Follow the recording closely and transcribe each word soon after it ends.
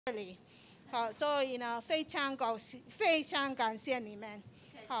这里。好，所以呢，非常感谢你们。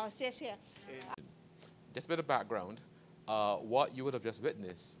好，谢谢。Just a bit of background. What you would have just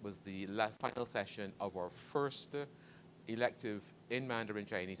witnessed was the final session of our first elective in Mandarin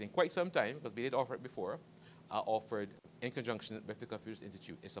Chinese in quite some time, because we did offer it before, offered in conjunction with the Confucius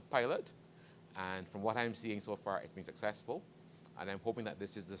Institute. It's a pilot, and from what I'm seeing so far, it's been successful. And I'm hoping that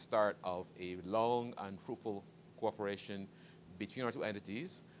this is the start of a long and fruitful cooperation between our two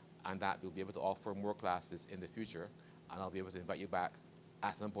entities, and that we'll be able to offer more classes in the future. And I'll be able to invite you back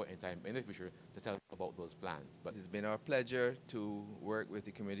at some point in time in the future to tell you about those plans. But it's been our pleasure to work with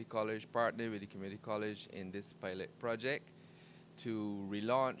the community college, partner with the community college in this pilot project to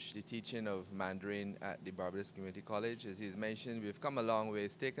relaunch the teaching of Mandarin at the Barbados Community College. As he's mentioned, we've come a long way.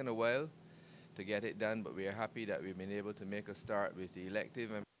 It's taken a while to get it done, but we are happy that we've been able to make a start with the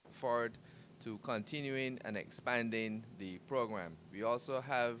elective and forward to continuing and expanding the program. We also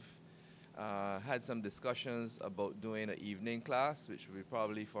have had some discussions about doing an evening class, which will be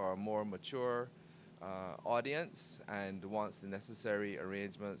probably for a more mature audience, and once the necessary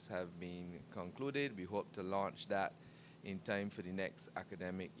arrangements have been concluded, we hope to launch that in time for the next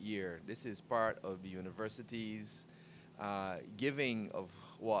academic year. This is part of the university's giving of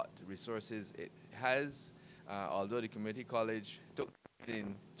what resources it has. Although the community college took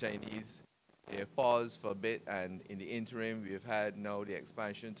in Chinese, a pause for a bit, and in the interim we've had now the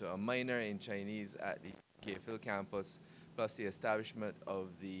expansion to a minor in Chinese at the Cayfield campus, plus the establishment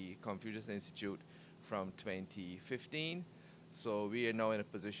of the Confucius Institute from 2015. So we are now in a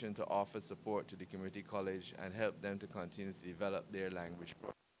position to offer support to the community college and help them to continue to develop their language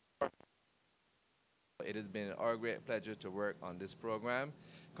program. It has been our great pleasure to work on this program.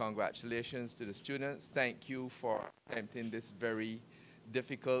 Congratulations to the students. Thank you for attempting this very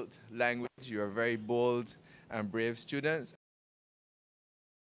difficult language. You are very bold and brave students.